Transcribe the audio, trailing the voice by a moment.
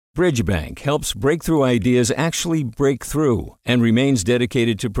Bridgebank helps breakthrough ideas actually break through and remains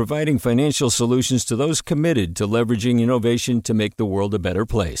dedicated to providing financial solutions to those committed to leveraging innovation to make the world a better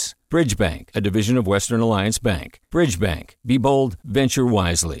place. Bridgebank, a division of Western Alliance Bank. Bridgebank. Be bold, venture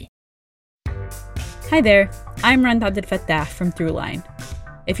wisely. Hi there, I'm Randa Abdel Fattah from Throughline.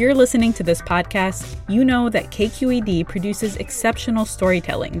 If you're listening to this podcast, you know that KQED produces exceptional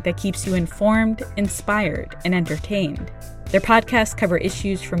storytelling that keeps you informed, inspired, and entertained. Their podcasts cover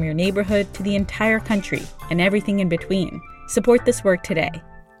issues from your neighborhood to the entire country and everything in between. Support this work today.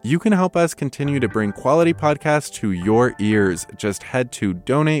 You can help us continue to bring quality podcasts to your ears. Just head to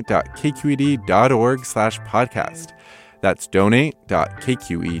donate.kqed.org/podcast. That's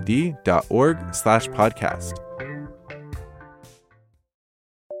donate.kqed.org/podcast.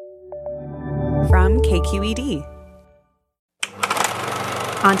 From KQED.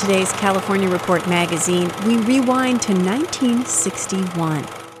 On today's California Report magazine, we rewind to 1961.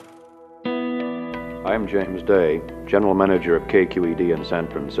 I'm James Day, General Manager of KQED in San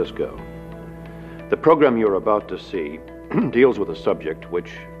Francisco. The program you're about to see deals with a subject which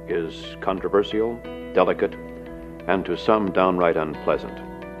is controversial, delicate, and to some downright unpleasant.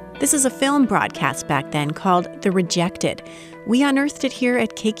 This is a film broadcast back then called The Rejected. We unearthed it here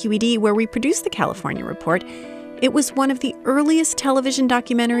at KQED, where we produced the California Report. It was one of the earliest television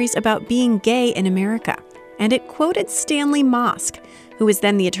documentaries about being gay in America, and it quoted Stanley Mosk, who was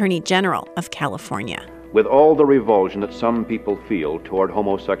then the Attorney General of California. With all the revulsion that some people feel toward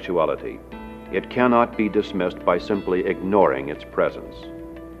homosexuality, it cannot be dismissed by simply ignoring its presence.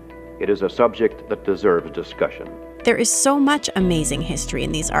 It is a subject that deserves discussion. There is so much amazing history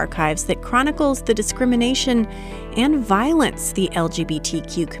in these archives that chronicles the discrimination and violence the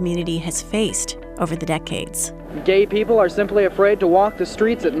LGBTQ community has faced over the decades. Gay people are simply afraid to walk the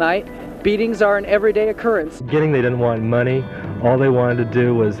streets at night. Beatings are an everyday occurrence. They didn't want money. All they wanted to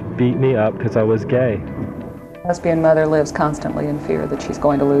do was beat me up because I was gay. Lesbian mother lives constantly in fear that she's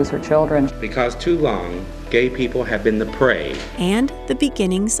going to lose her children. Because too long, gay people have been the prey. And the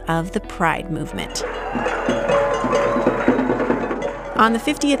beginnings of the Pride movement. On the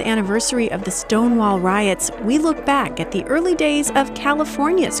 50th anniversary of the Stonewall riots, we look back at the early days of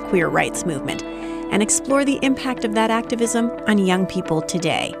California's queer rights movement and explore the impact of that activism on young people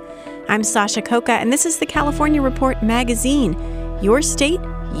today. I'm Sasha Coca, and this is the California Report magazine. Your state,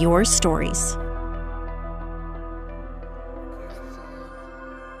 your stories.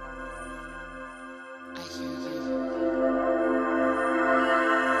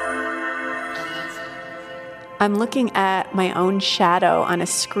 I'm looking at my own shadow on a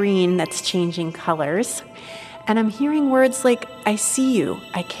screen that's changing colors, and I'm hearing words like, I see you,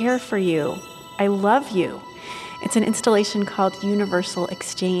 I care for you, I love you. It's an installation called Universal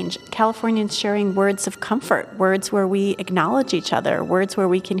Exchange. Californians sharing words of comfort, words where we acknowledge each other, words where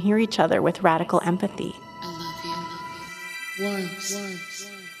we can hear each other with radical empathy. I love you.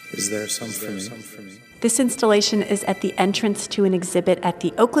 Is there some for me? This installation is at the entrance to an exhibit at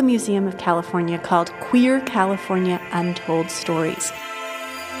the Oakland Museum of California called Queer California Untold Stories.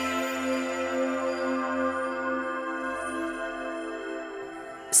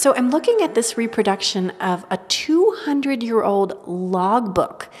 So I'm looking at this reproduction of a 200-year-old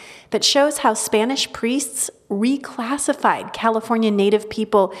logbook that shows how Spanish priests reclassified California Native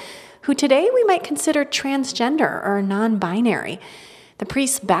people who today we might consider transgender or non-binary. The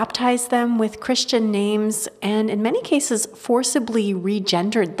priests baptized them with Christian names and, in many cases, forcibly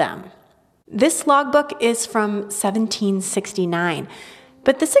regendered them. This logbook is from 1769,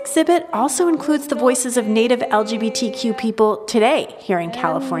 but this exhibit also includes the voices of Native LGBTQ people today here in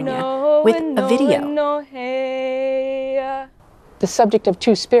California with a video. The subject of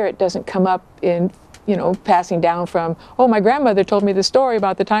two-spirit doesn't come up in passing down from, my grandmother told me the story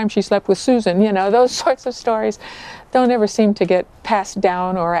about the time she slept with Susan. Those sorts of stories don't ever seem to get passed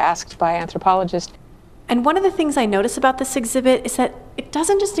down or asked by anthropologists. And one of the things I notice about this exhibit is that it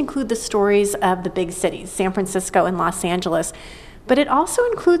doesn't just include the stories of the big cities, San Francisco and Los Angeles, but it also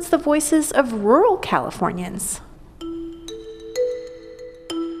includes the voices of rural Californians.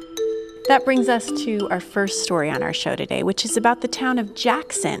 That brings us to our first story on our show today, which is about the town of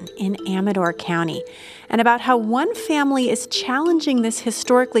Jackson in Amador County, and about how one family is challenging this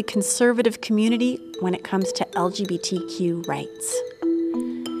historically conservative community when it comes to LGBTQ rights.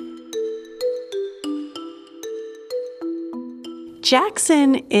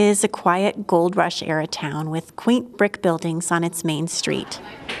 Jackson is a quiet Gold Rush-era town with quaint brick buildings on its main street.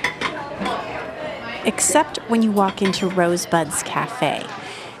 Except when you walk into Rosebud's Cafe.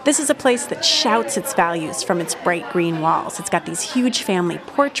 This is a place that shouts its values from its bright green walls. It's got these huge family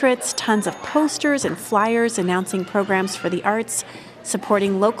portraits, tons of posters and flyers announcing programs for the arts,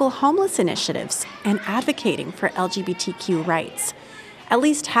 supporting local homeless initiatives, and advocating for LGBTQ rights. At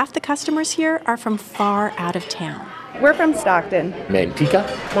least half the customers here are from far out of town. We're from Stockton.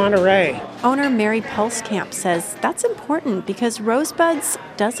 Manteca. Monterey. Owner Mary Pulskamp says that's important because Rosebuds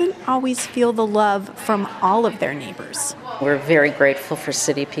doesn't always feel the love from all of their neighbors. We're very grateful for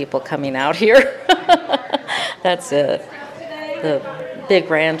city people coming out here. That's it. The big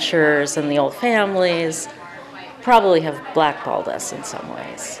ranchers and the old families probably have blackballed us in some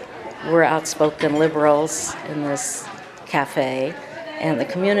ways. We're outspoken liberals in this cafe, and the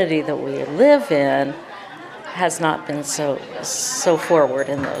community that we live in has not been so forward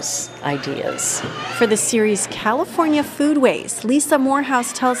in those ideas. For the series California Foodways, Lisa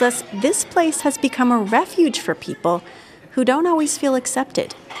Morehouse tells us this place has become a refuge for people who don't always feel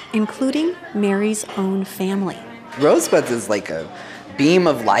accepted, including Mary's own family. Rosebuds is like a beam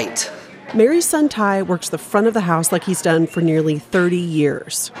of light. Mary's son Ty works the front of the house like he's done for nearly 30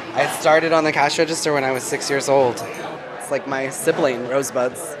 years. I started on the cash register when I was 6 years old. It's like my sibling,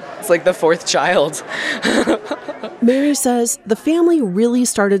 Rosebuds. It's like the fourth child. Mary says the family really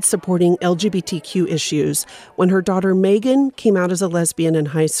started supporting LGBTQ issues when her daughter Megan came out as a lesbian in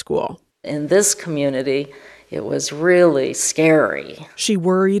high school. In this community, it was really scary. She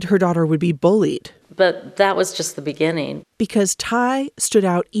worried her daughter would be bullied. But that was just the beginning. Because Ty stood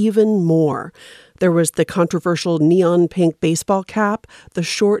out even more. There was the controversial neon pink baseball cap, the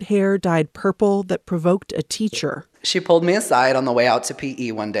short hair dyed purple that provoked a teacher. She pulled me aside on the way out to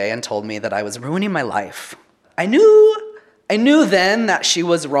PE one day and told me that I was ruining my life. I knew then that she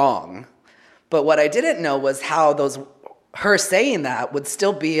was wrong. But what I didn't know was how her saying that would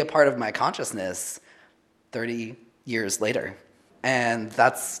still be a part of my consciousness 30 years later. And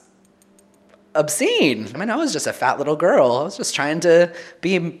that's obscene. I mean, I was just a fat little girl. I was just trying to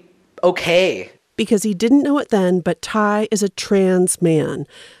be okay. Because he didn't know it then, but Ty is a trans man.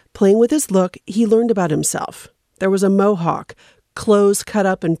 Playing with his look, he learned about himself. There was a mohawk, clothes cut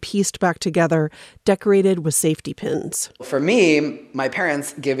up and pieced back together, decorated with safety pins. For me, my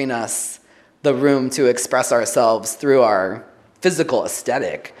parents giving us the room to express ourselves through our physical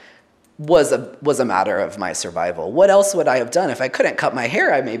aesthetic was a matter of my survival. What else would I have done? If I couldn't cut my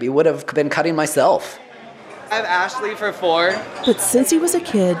hair, I maybe would have been cutting myself. I have Ashley for 4. But since he was a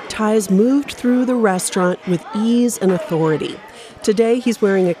kid, Ty's moved through the restaurant with ease and authority. Today, he's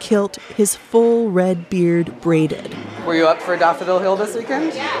wearing a kilt, his full red beard braided. Were you up for Daffodil Hill this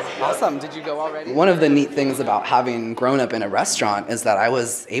weekend? Awesome. Did you go already? One of the neat things about having grown up in a restaurant is that I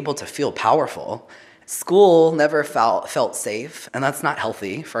was able to feel powerful. School never felt safe, and that's not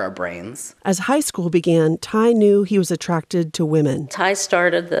healthy for our brains. As high school began, Ty knew he was attracted to women. Ty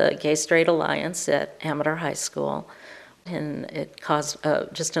started the Gay-Straight Alliance at Amador High School, and it caused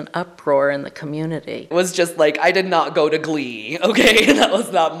just an uproar in the community. It was just like, I did not go to Glee, okay? That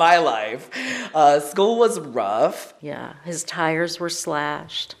was not my life. School was rough. Yeah, his tires were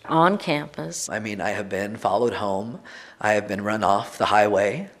slashed on campus. I mean, I have been followed home. I have been run off the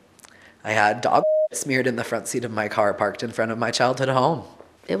highway. I had dog smeared in the front seat of my car parked in front of my childhood home.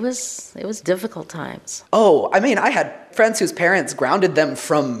 It was difficult times. Oh, I mean, I had friends whose parents grounded them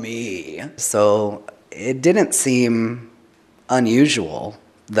from me. So it didn't seem unusual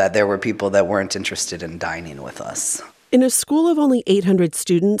that there were people that weren't interested in dining with us. In a school of only 800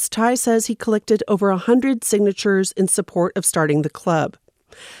 students, Ty says he collected over 100 signatures in support of starting the club.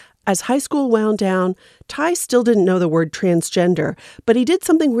 As high school wound down, Ty still didn't know the word transgender, but he did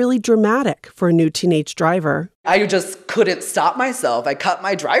something really dramatic for a new teenage driver. I just couldn't stop myself. I cut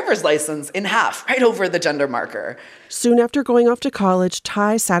my driver's license in half, right over the gender marker. Soon after going off to college,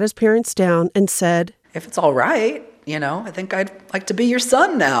 Ty sat his parents down and said, "If it's all right, I think I'd like to be your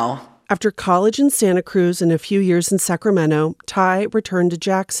son now." After college in Santa Cruz and a few years in Sacramento, Ty returned to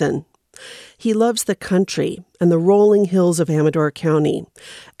Jackson. He loves the country and the rolling hills of Amador County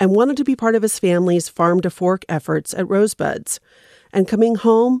and wanted to be part of his family's farm-to-fork efforts at Rosebuds. And coming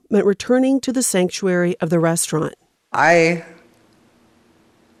home meant returning to the sanctuary of the restaurant. I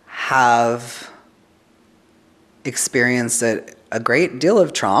have experienced a great deal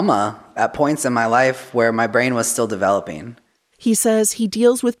of trauma at points in my life where my brain was still developing. He says he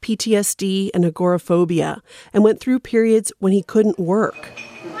deals with PTSD and agoraphobia and went through periods when he couldn't work.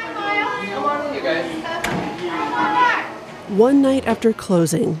 One night after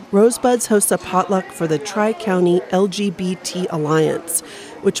closing, Rosebuds hosts a potluck for the Tri-County LGBT Alliance,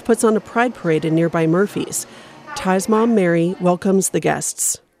 which puts on a pride parade in nearby Murphy's. Ty's mom, Mary, welcomes the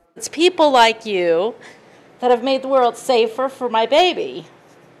guests. It's people like you that have made the world safer for my baby.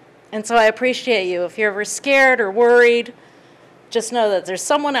 And so I appreciate you. If you're ever scared or worried, just know that there's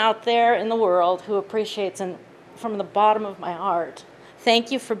someone out there in the world who appreciates, and from the bottom of my heart,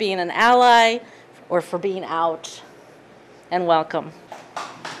 Thank you for being an ally or for being out, and welcome.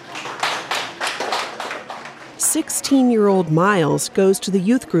 16-year-old Miles goes to the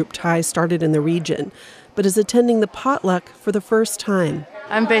youth group Ty started in the region, but is attending the potluck for the first time.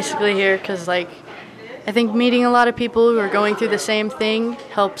 I'm basically here because, I think meeting a lot of people who are going through the same thing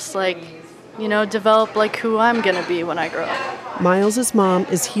helps, develop, who I'm going to be when I grow up. Miles's mom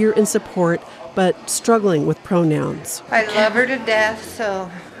is here in support, but struggling with pronouns. I love her to death,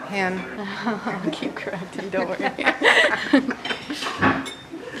 so, and... I'll keep correcting, don't worry.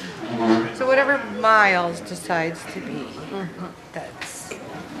 So whatever Miles decides to be, that's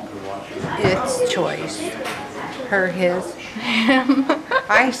its choice. Her, his.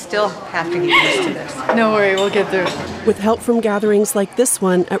 I still have to get used to this. No worry, we'll get through it. With help from gatherings like this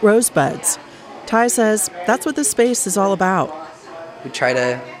one at Rosebuds, Ty says that's what this space is all about. We try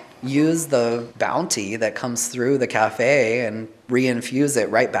to use the bounty that comes through the cafe and reinfuse it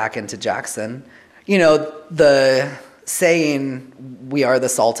right back into Jackson. You know, the saying, "we are the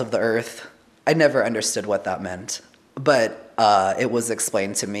salt of the earth," I never understood what that meant. But it was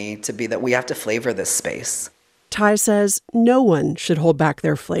explained to me to be that we have to flavor this space. Ty says no one should hold back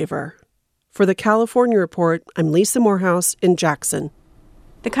their flavor. For the California Report, I'm Lisa Morehouse in Jackson.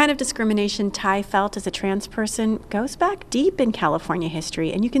 The kind of discrimination Ty felt as a trans person goes back deep in California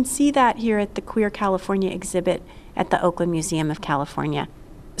history, and you can see that here at the Queer California exhibit at the Oakland Museum of California.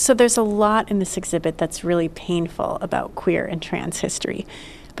 So there's a lot in this exhibit that's really painful about queer and trans history.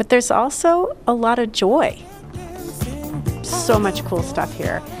 But there's also a lot of joy. So much cool stuff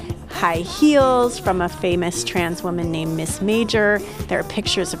here. High heels from a famous trans woman named Miss Major. There are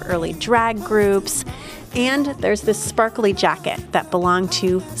pictures of early drag groups. And there's this sparkly jacket that belonged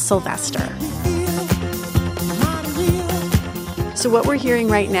to Sylvester. So what we're hearing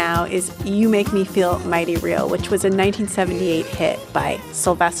right now is You Make Me Feel Mighty Real, which was a 1978 hit by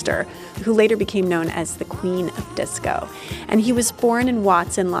Sylvester, who later became known as the Queen of Disco. And he was born in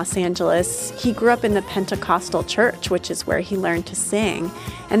Watson, Los Angeles. He grew up in the Pentecostal church, which is where he learned to sing.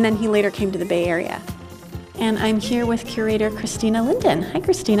 And then he later came to the Bay Area. And I'm here with curator Christina Linden. Hi,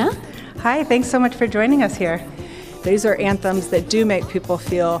 Christina. Hi, thanks so much for joining us here. These are anthems that do make people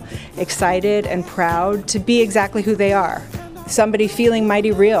feel excited and proud to be exactly who they are. Somebody feeling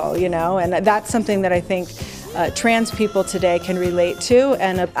mighty real, and that's something that I think trans people today can relate to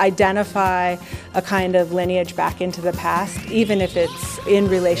and identify a kind of lineage back into the past, even if it's in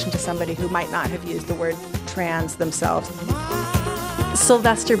relation to somebody who might not have used the word trans themselves.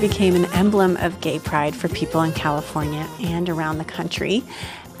 Sylvester became an emblem of gay pride for people in California and around the country,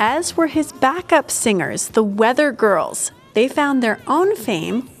 as were his backup singers, the Weather Girls. They found their own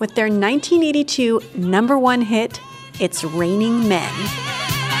fame with their 1982 #1 hit, It's Raining Men.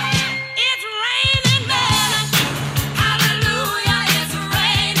 It's raining men. Hallelujah, it's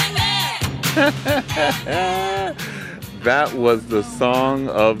raining men. That was the song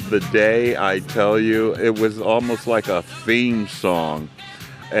of the day, I tell you. It was almost like a theme song,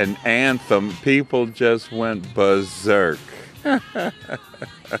 an anthem. People just went berserk.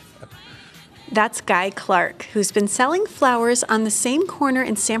 That's Guy Clark, who's been selling flowers on the same corner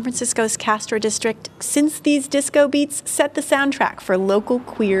in San Francisco's Castro district since these disco beats set the soundtrack for local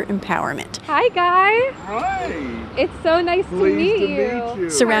queer empowerment. Hi, Guy. Hi. It's so nice to meet you.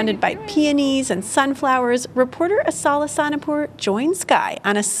 Surrounded by peonies and sunflowers, reporter Asala Sanapur joins Guy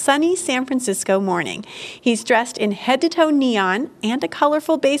on a sunny San Francisco morning. He's dressed in head-to-toe neon and a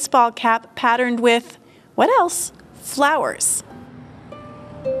colorful baseball cap patterned with, what else? Flowers.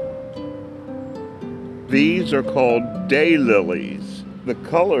 These are called daylilies. The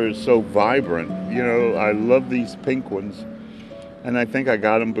color is so vibrant. I love these pink ones. And I think I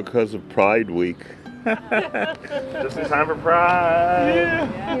got them because of Pride Week. Just in time for Pride.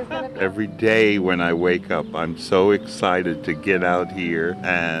 Yeah. Every day when I wake up, I'm so excited to get out here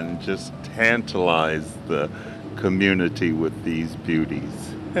and just tantalize the community with these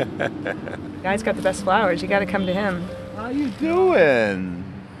beauties. Guy's got the best flowers. You got to come to him. How you doing?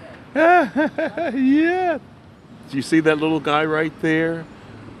 Yeah. Do you see that little guy right there?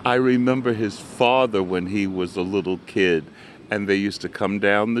 I remember his father when he was a little kid, and they used to come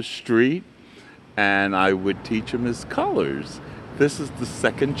down the street, and I would teach him his colors. This is the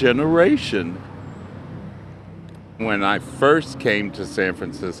second generation. When I first came to San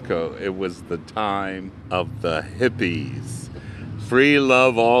Francisco, it was the time of the hippies. Free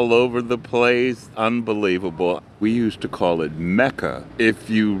love all over the place, unbelievable. We used to call it Mecca. If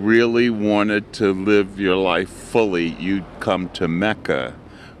you really wanted to live your life fully, you'd come to Mecca.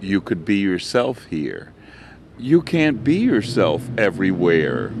 You could be yourself here. You can't be yourself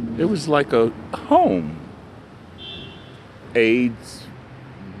everywhere. It was like a home. AIDS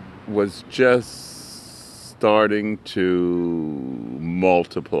was just starting to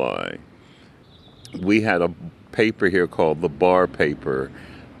multiply. We had a paper here called the Bar Paper.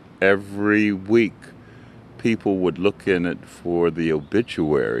 Every week, people would look in it for the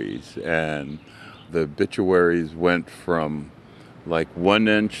obituaries, and the obituaries went from like 1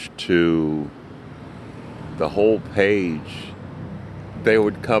 inch to the whole page. They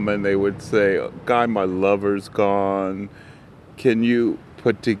would come and they would say, "Guy, my lover's gone. Can you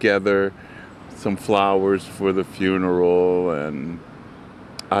put together some flowers for the funeral?" And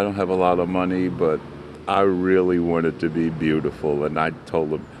I don't have a lot of money, but I really want it to be beautiful. And I told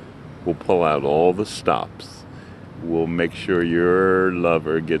them, we'll pull out all the stops. We'll make sure your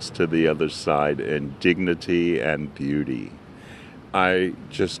lover gets to the other side in dignity and beauty. I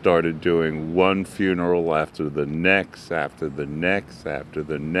just started doing one funeral after the next, after the next, after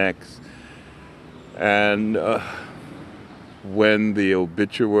the next. And when the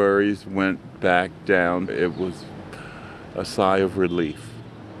obituaries went back down, it was a sigh of relief.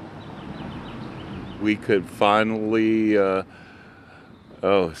 We could finally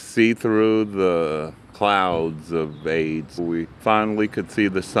see through the clouds of AIDS. We finally could see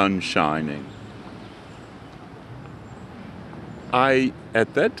the sun shining. I,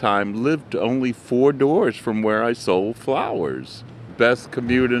 at that time, lived only 4 doors from where I sold flowers. Best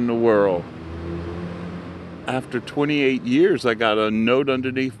commute in the world. After 28 years, I got a note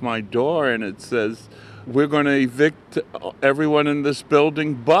underneath my door, and it says, "We're going to evict everyone in this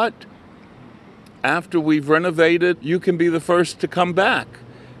building, but after we've renovated, you can be the first to come back."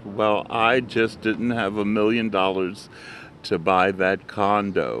 Well, I just didn't have $1 million to buy that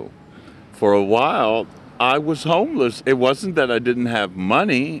condo. For a while, I was homeless. It wasn't that I didn't have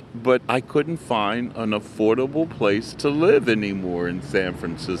money, but I couldn't find an affordable place to live anymore in San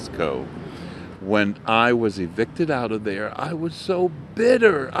Francisco. When I was evicted out of there, I was so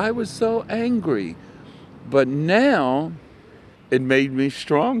bitter. I was so angry. But now, it made me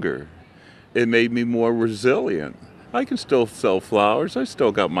stronger. It made me more resilient. I can still sell flowers. I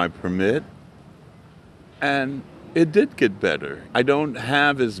still got my permit. And it did get better. I don't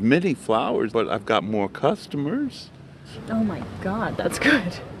have as many flowers, but I've got more customers. Oh my God, that's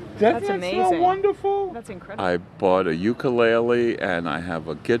good. That's amazing. so wonderful. That's incredible. I bought a ukulele and I have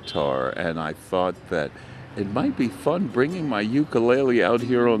a guitar, and I thought that it might be fun bringing my ukulele out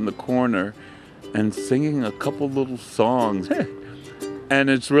here on the corner and singing a couple little songs. And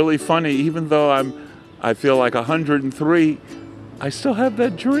it's really funny, even though I feel like 103, I still have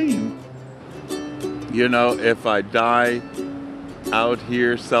that dream. You know, if I die out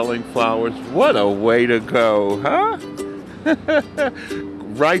here selling flowers, what a way to go, huh?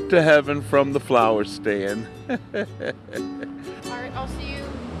 Right to heaven from the flower stand. All right, I'll see you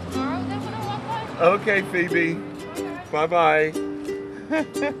tomorrow then when I walk by. Okay, Phoebe. Bye-bye.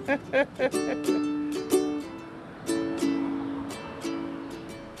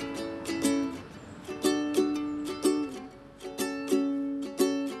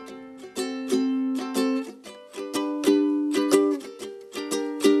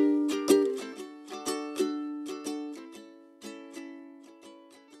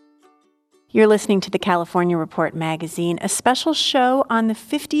 You're listening to the California Report magazine, a special show on the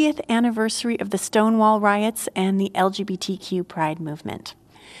 50th anniversary of the Stonewall riots and the LGBTQ pride movement.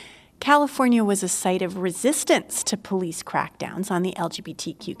 California was a site of resistance to police crackdowns on the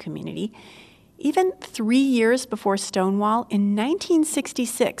LGBTQ community. Even 3 years before Stonewall, in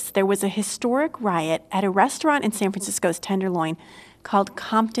 1966, there was a historic riot at a restaurant in San Francisco's Tenderloin called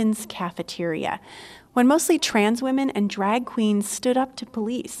Compton's Cafeteria, when mostly trans women and drag queens stood up to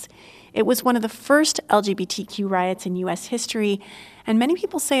police. It was one of the first LGBTQ riots in U.S. history, and many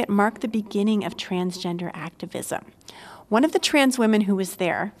people say it marked the beginning of transgender activism. One of the trans women who was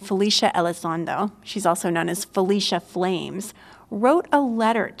there, Felicia Elizondo, she's also known as Felicia Flames, wrote a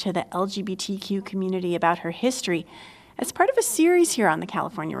letter to the LGBTQ community about her history as part of a series here on the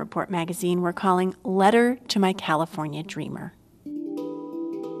California Report magazine we're calling Letter to My California Dreamer.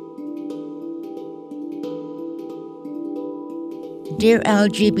 Dear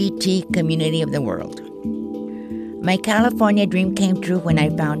LGBT community of the world, my California dream came true when I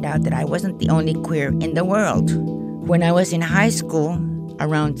found out that I wasn't the only queer in the world. When I was in high school,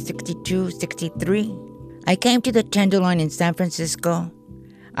 around 62, 63, I came to the Tenderloin in San Francisco.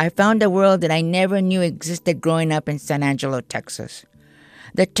 I found a world that I never knew existed growing up in San Angelo, Texas.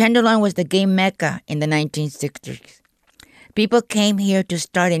 The Tenderloin was the gay mecca in the 1960s. People came here to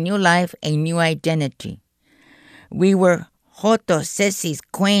start a new life, a new identity. We were jotos, sissies,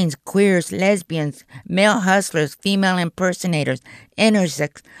 queens, queers, lesbians, male hustlers, female impersonators,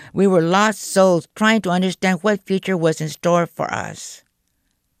 intersex. We were lost souls trying to understand what future was in store for us.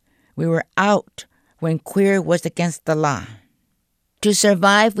 We were out when queer was against the law. To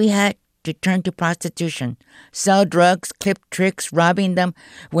survive, we had to turn to prostitution, sell drugs, clip tricks, robbing them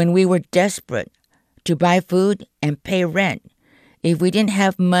when we were desperate, to buy food and pay rent. If we didn't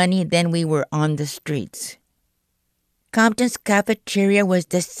have money, then we were on the streets. Compton's Cafeteria was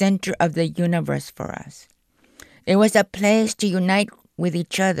the center of the universe for us. It was a place to unite with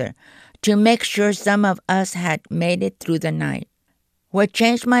each other, to make sure some of us had made it through the night. What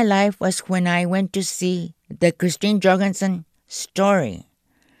changed my life was when I went to see the Christine Jorgensen story.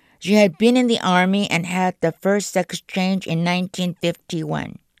 She had been in the Army and had the first sex change in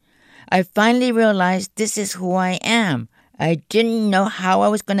 1951. I finally realized this is who I am. I didn't know how I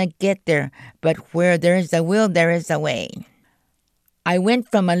was going to get there, but where there is a will, there is a way. I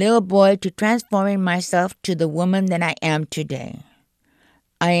went from a little boy to transforming myself to the woman that I am today.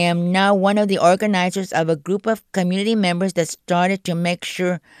 I am now one of the organizers of a group of community members that started to make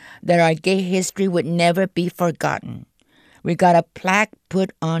sure that our gay history would never be forgotten. We got a plaque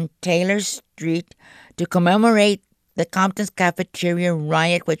put on Taylor Street to commemorate the Compton's Cafeteria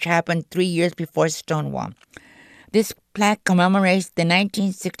riot, which happened 3 years before Stonewall. This plaque commemorates the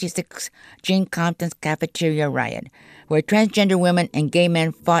 1966 Jane Compton's Cafeteria riot, where transgender women and gay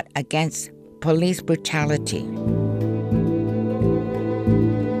men fought against police brutality.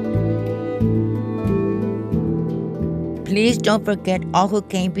 Please don't forget all who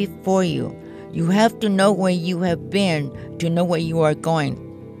came before you. You have to know where you have been to know where you are going.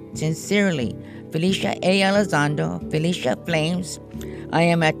 Sincerely, Felicia A. Elizondo, Felicia Flames. I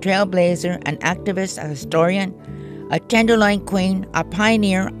am a trailblazer, an activist, a historian, a tenderloin queen, a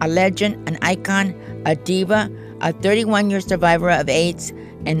pioneer, a legend, an icon, a diva, a 31-year survivor of AIDS,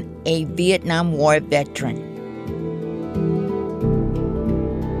 and a Vietnam War veteran.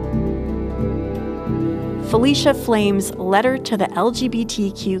 Felicia Flames' Letter to the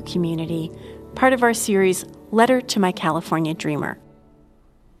LGBTQ Community, part of our series, Letter to My California Dreamer.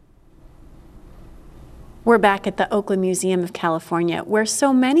 We're back at the Oakland Museum of California, where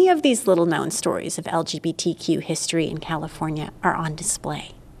so many of these little-known stories of LGBTQ history in California are on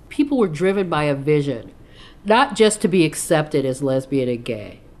display. People were driven by a vision, not just to be accepted as lesbian and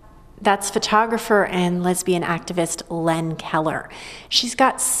gay. That's photographer and lesbian activist Len Keller. She's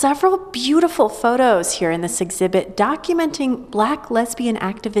got several beautiful photos here in this exhibit documenting Black lesbian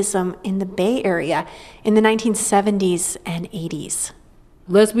activism in the Bay Area in the 1970s and 80s.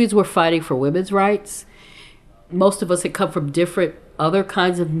 Lesbians were fighting for women's rights. Most of us had come from different other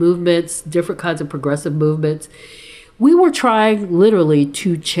kinds of movements, different kinds of progressive movements. We were trying literally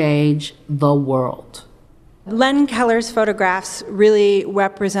to change the world. Len Keller's photographs really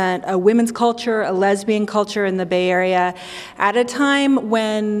represent a women's culture, a lesbian culture in the Bay Area at a time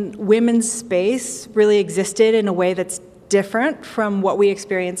when women's space really existed in a way that's different from what we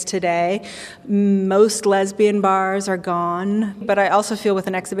experience today. Most lesbian bars are gone, but I also feel with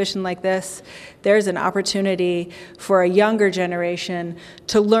an exhibition like this, there's an opportunity for a younger generation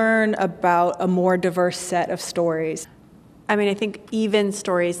to learn about a more diverse set of stories. I mean, I think even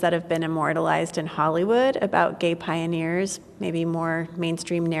stories that have been immortalized in Hollywood about gay pioneers, maybe more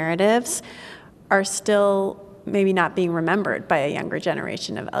mainstream narratives, are still maybe not being remembered by a younger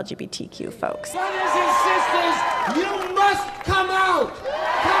generation of LGBTQ folks. Brothers and sisters, you must come out!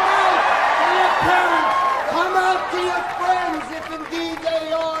 Come out to your parents! Come out to your friends, if indeed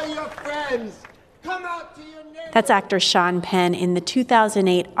they are your friends! Come out to your neighbors! That's actor Sean Penn in the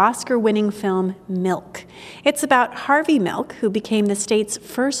 2008 Oscar-winning film Milk. It's about Harvey Milk, who became the state's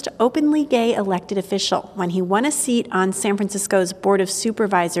first openly gay elected official when he won a seat on San Francisco's Board of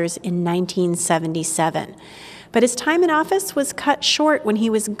Supervisors in 1977. But his time in office was cut short when he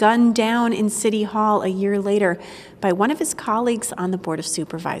was gunned down in City Hall a year later by one of his colleagues on the Board of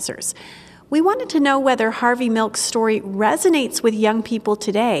Supervisors. We wanted to know whether Harvey Milk's story resonates with young people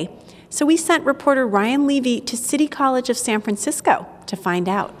today, so we sent reporter Ryan Levy to City College of San Francisco to find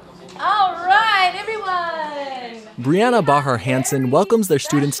out. All right, everyone! Brianna Bahar Hansen welcomes their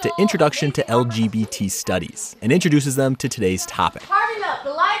students to Introduction to LGBT Studies and introduces them to today's topic. Harvey Milk,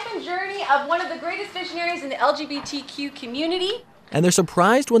 the life and journey of one of the greatest visionaries in the LGBTQ community. And they're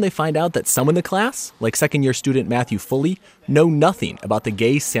surprised when they find out that some in the class, like second-year student Matthew Foley, know nothing about the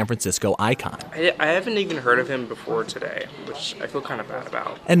gay San Francisco icon. I haven't even heard of him before today, which I feel kind of bad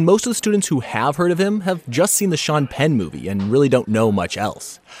about. And most of the students who have heard of him have just seen the Sean Penn movie and really don't know much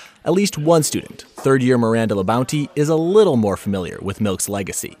else. At least one student, third-year Miranda LaBounty, is a little more familiar with Milk's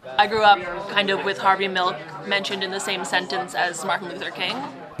legacy. I grew up kind of with Harvey Milk mentioned in the same sentence as Martin Luther King.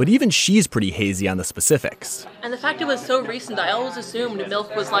 But even she's pretty hazy on the specifics. And the fact it was so recent, I always assumed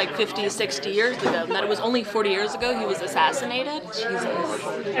milk was like 50, 60 years ago, and that it was only 40 years ago he was assassinated. Jesus.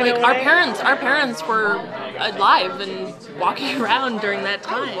 Like, our parents were alive and walking around during that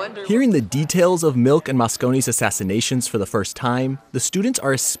time. Hearing the details of Milk and Moscone's assassinations for the first time, the students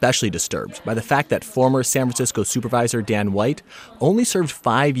are especially disturbed by the fact that former San Francisco supervisor Dan White only served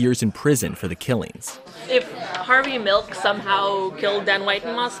 5 years in prison for the killings. If Harvey Milk somehow killed Dan White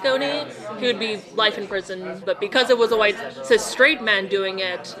and Moscone, he would be life in prison. But because it was a white cis straight man doing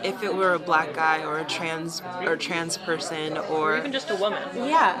it, if it were a black guy or a trans person or even just a woman,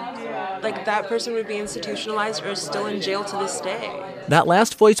 like that person would be institutionalized or still in jail to this day. That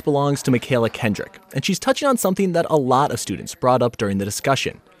last voice belongs to Michaela Kendrick, and she's touching on something that a lot of students brought up during the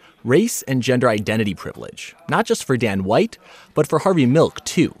discussion: race and gender identity privilege, not just for Dan White, but for Harvey Milk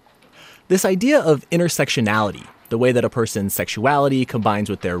too. This idea of intersectionality, the way that a person's sexuality combines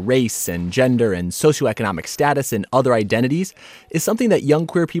with their race and gender and socioeconomic status and other identities, is something that young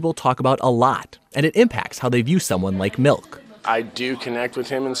queer people talk about a lot, and it impacts how they view someone like Milk. I do connect with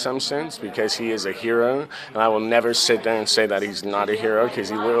him in some sense because he is a hero, and I will never sit there and say that he's not a hero because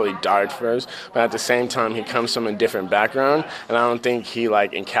he literally died for us. But at the same time, he comes from a different background, and I don't think he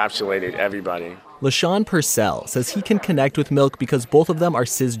encapsulated everybody. LaShawn Purcell says he can connect with Milk because both of them are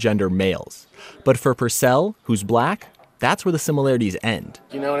cisgender males. But for Purcell, who's black, that's where the similarities end.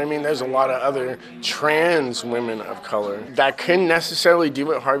 You know what I mean? There's a lot of other trans women of color that couldn't necessarily do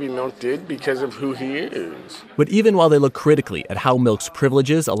what Harvey Milk did because of who he is. But even while they look critically at how Milk's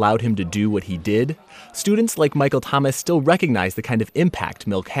privileges allowed him to do what he did, students like Michael Thomas still recognize the kind of impact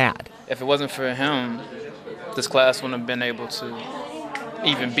Milk had. If it wasn't for him, this class wouldn't have been able to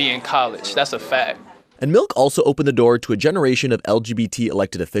even be in college. That's a fact. And Milk also opened the door to a generation of LGBT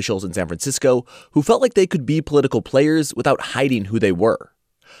elected officials in San Francisco who felt like they could be political players without hiding who they were.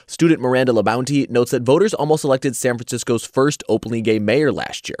 Student Miranda LaBounty notes that voters almost elected San Francisco's first openly gay mayor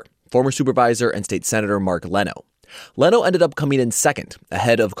last year, former supervisor and state senator Mark Leno. Leno ended up coming in second,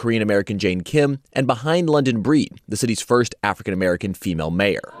 ahead of Korean-American Jane Kim, and behind London Breed, the city's first African-American female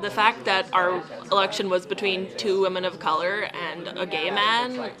mayor. the fact that our election was between two women of color and a gay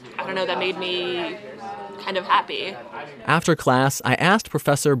man, I don't know, that made me kind of happy. After class, I asked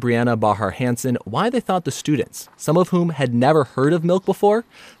Professor Brianna Bahar Hansen why they thought the students, some of whom had never heard of Milk before,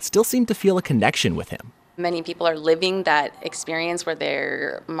 still seemed to feel a connection with him. Many people are living that experience where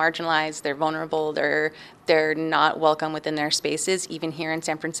they're marginalized, they're vulnerable, they're not welcome within their spaces. Even here in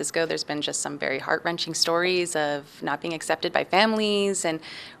San Francisco, there's been just some very heart-wrenching stories of not being accepted by families, and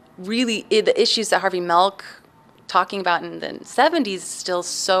really the issues that Harvey Milk talking about in the 70s still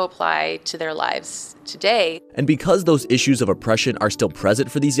so apply to their lives today. And because those issues of oppression are still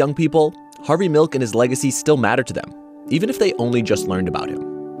present for these young people, Harvey Milk and his legacy still matter to them, even if they only just learned about him.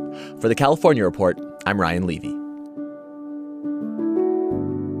 For the California Report, I'm Ryan Levy.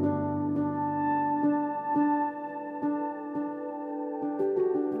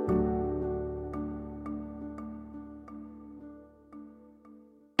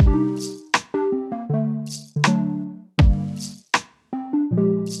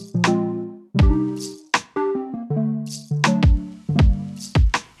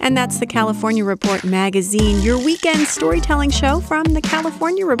 And that's the California Report magazine, your weekend storytelling show from the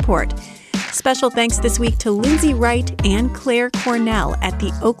California Report. Special thanks this week to Lindsay Wright and Claire Cornell at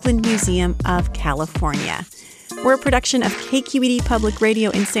the Oakland Museum of California. We're a production of KQED Public Radio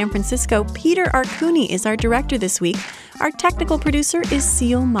in San Francisco. Peter Arcuni is our director this week. Our technical producer is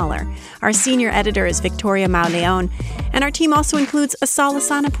Seal Muller. Our senior editor is Victoria Mauleon. And our team also includes Asala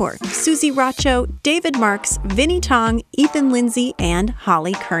Sanapur, Susie Racho, David Marks, Vinnie Tong, Ethan Lindsay, and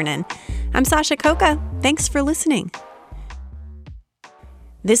Holly Kernan. I'm Sasha Coca. Thanks for listening.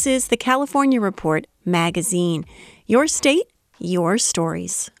 This is the California Report magazine. Your state, your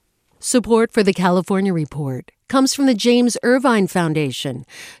stories. Support for the California Report comes from the James Irvine Foundation,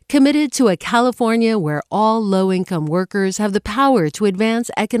 committed to a California where all low-income workers have the power to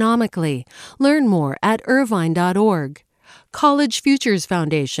advance economically. Learn more at irvine.org. College Futures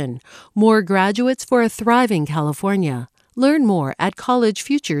Foundation, more graduates for a thriving California. Learn more at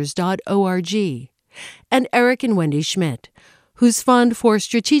collegefutures.org. And Eric and Wendy Schmidt, whose Fund for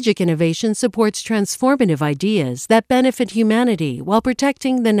Strategic Innovation supports transformative ideas that benefit humanity while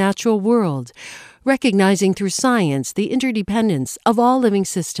protecting the natural world, recognizing through science the interdependence of all living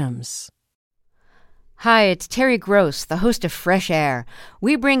systems. Hi, it's Terry Gross, the host of Fresh Air.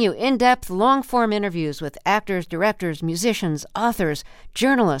 We bring you in-depth, long-form interviews with actors, directors, musicians, authors,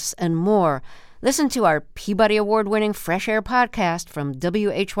 journalists, and more. Listen to our Peabody Award-winning Fresh Air podcast from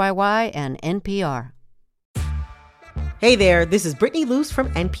WHYY and NPR. Hey there, this is Brittany Luce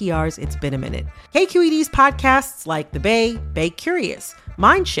from NPR's It's Been a Minute. KQED's podcasts like The Bay, Bay Curious,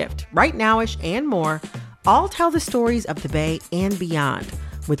 Mind Shift, Right Nowish, and more all tell the stories of the Bay and beyond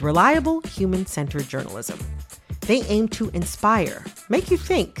with reliable, human-centered journalism. They aim to inspire, make you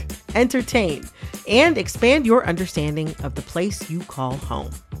think, entertain, and expand your understanding of the place you call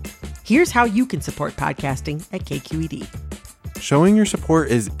home. Here's how you can support podcasting at KQED. Showing your support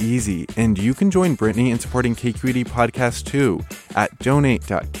is easy, and you can join Brittany in supporting KQED Podcast too at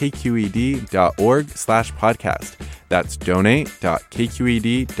donate.kqed.org/podcast. That's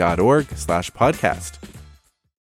donate.kqed.org/podcast.